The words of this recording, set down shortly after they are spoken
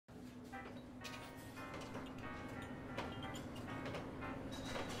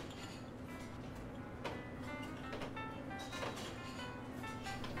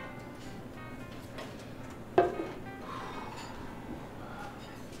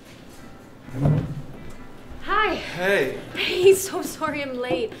Hey. Hey, so sorry I'm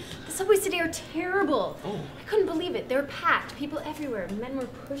late. The subways today are terrible. Oh. I couldn't believe it. They were packed. People everywhere. Men were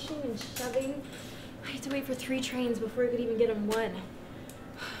pushing and shoving. I had to wait for 3 trains before I could even get on one.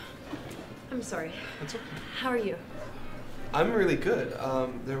 I'm sorry. That's okay. How are you? I'm really good.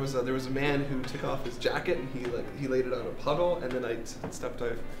 There was a man who took off his jacket and he laid it on a puddle, and then I stepped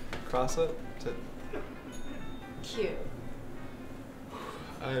across it to. Cute.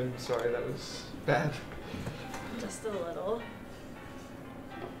 I'm sorry, that was bad. Just a little.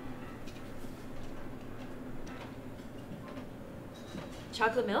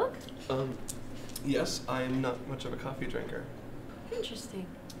 Chocolate milk? Yes, I'm not much of a coffee drinker. Interesting.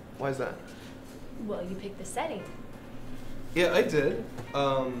 Why is that? Well, you picked the setting. Yeah, I did.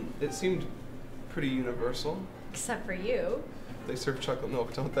 It seemed pretty universal. Except for you. They serve chocolate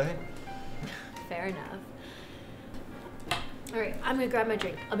milk, don't they? Fair enough. All right, I'm gonna grab my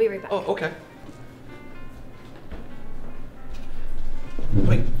drink. I'll be right back. Oh, okay.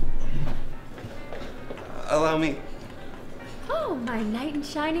 Wait. Allow me. Oh, my knight in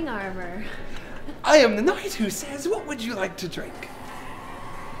shining armor. I am the knight who says, what would you like to drink?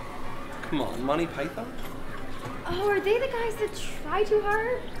 Come on, Monty Python? Oh, are they the guys that try too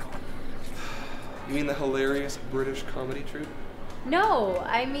hard? You mean the hilarious British comedy troupe? No,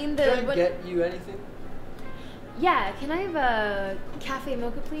 I mean the... Can I get you anything? Yeah, can I have a cafe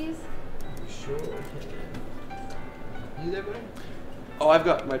mocha, please? Sure. You there, Brent? Oh, I've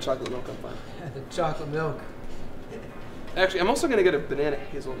got my chocolate milk, I'm fine. Yeah, the chocolate milk. Actually, I'm also gonna get a banana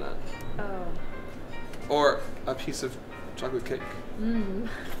hazelnut. Oh. Or a piece of chocolate cake.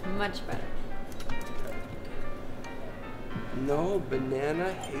 Much better. No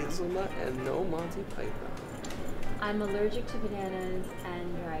banana hazelnut and no Monty Python. I'm allergic to bananas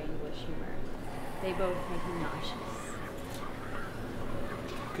and dry English humor. They both make me nauseous.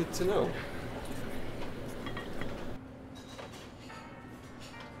 Good to know.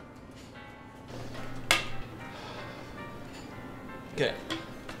 Okay,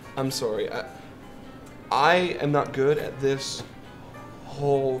 I'm sorry. I am not good at this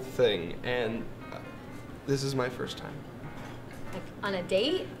whole thing, and this is my first time. Like on a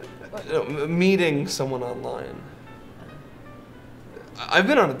date? No, meeting someone online. I've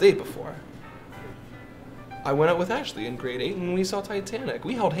been on a date before. I went out with Ashley in grade 8 and we saw Titanic.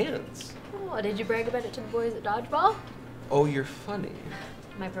 We held hands. Oh, did you brag about it to the boys at dodgeball? Oh, you're funny.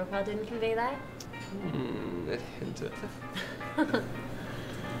 My profile didn't convey that? It hinted.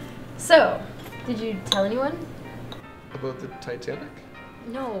 So, did you tell anyone? About the Titanic?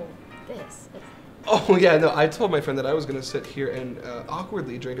 No, this. Oh yeah, no, I told my friend that I was gonna sit here and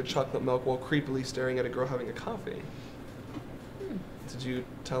awkwardly drink a chocolate milk while creepily staring at a girl having a coffee. Did you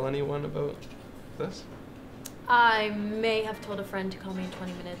tell anyone about this? I may have told a friend to call me in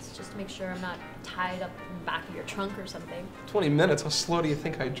 20 minutes just to make sure I'm not tied up in the back of your trunk or something. 20 minutes? How slow do you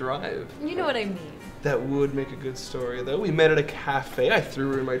think I drive? You know what I mean. That would make a good story, though. We met at a cafe, I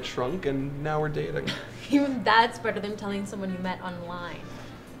threw her in my trunk, and now we're dating. Even that's better than telling someone you met online.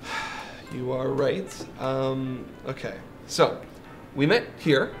 You are right. Okay. So, we met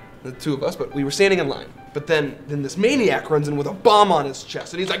here, the two of us, but we were standing in line. But then this maniac runs in with a bomb on his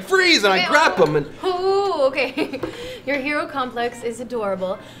chest, and he's like, freeze, and I grab him, and... Oh, okay. Your hero complex is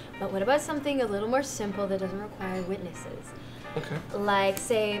adorable, but what about something a little more simple that doesn't require witnesses? Okay. Like,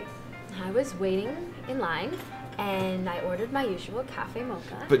 say, I was waiting in line, and I ordered my usual cafe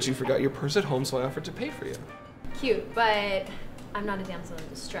mocha. But you forgot your purse at home, so I offered to pay for you. Cute, but I'm not a damsel in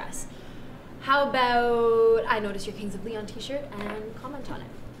distress. How about I notice your Kings of Leon t-shirt and comment on it?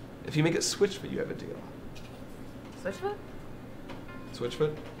 If you make it Switchfoot, you have a deal. Switchfoot?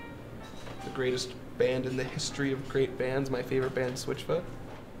 Switchfoot? The greatest band in the history of great bands, my favorite band, Switchfoot.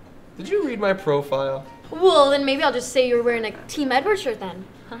 Did you read my profile? Well, then maybe I'll just say you're wearing a Team Edward shirt then.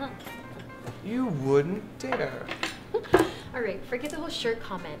 You wouldn't dare. All right, forget the whole shirt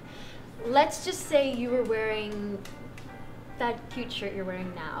comment. Let's just say you were wearing that cute shirt you're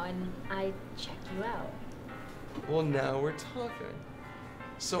wearing now, and I checked you out. Well, now we're talking.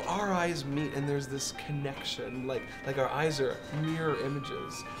 So our eyes meet and there's this connection, like our eyes are mirror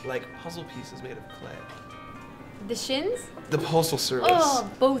images, like puzzle pieces made of clay. The Shins? The Postal Service. Oh,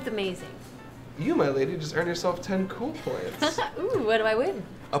 both amazing. You, my lady, just earned yourself 10 cool points. Ooh, what do I win?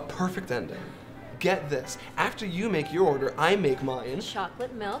 A perfect ending. Get this, after you make your order, I make mine.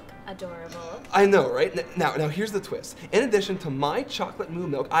 Chocolate milk, adorable. I know, right? Now here's the twist. In addition to my chocolate moo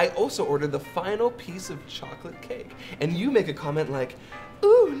milk, I also ordered the final piece of chocolate cake. And you make a comment like,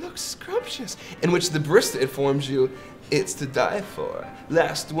 ooh, looks scrumptious, in which the barista informs you, it's to die for.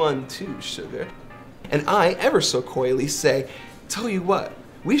 Last one too, sugar. And I, ever so coyly, say, tell you what,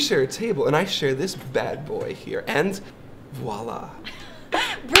 We share a table, and I share this bad boy here, and voila.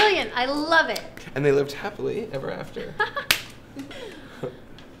 Brilliant, I love it. And they lived happily ever after.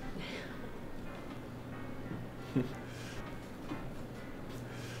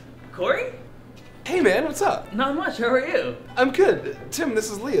 Corey? Hey man, what's up? Not much, how are you? I'm good. Tim,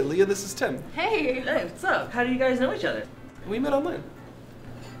 this is Leah. Leah, this is Tim. Hey. Hey, what's up? How do you guys know each other? We met online.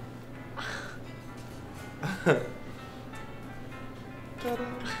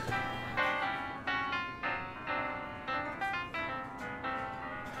 Ta-da.